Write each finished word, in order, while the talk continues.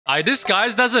I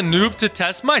disguised as a noob to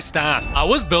test my staff. I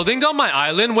was building on my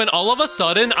island when all of a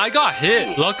sudden I got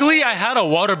hit. Luckily, I had a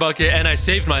water bucket and I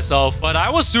saved myself, but I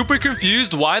was super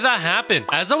confused why that happened.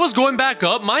 As I was going back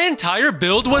up, my entire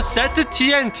build was set to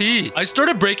TNT. I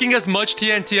started breaking as much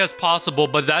TNT as possible,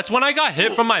 but that's when I got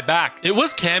hit from my back. It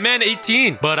was Camman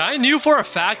 18, but I knew for a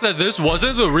fact that this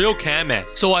wasn't the real Camman.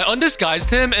 So I undisguised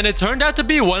him and it turned out to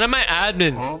be one of my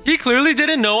admins. He clearly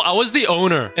didn't know I was the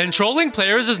owner, and trolling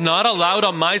players is not allowed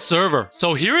on my server.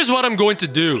 So here is what I'm going to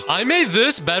do. I made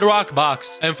this bedrock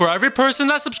box, and for every person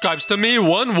that subscribes to me,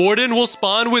 one warden will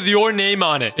spawn with your name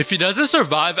on it. If he doesn't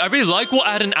survive, every like will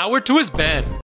add an hour to his ban.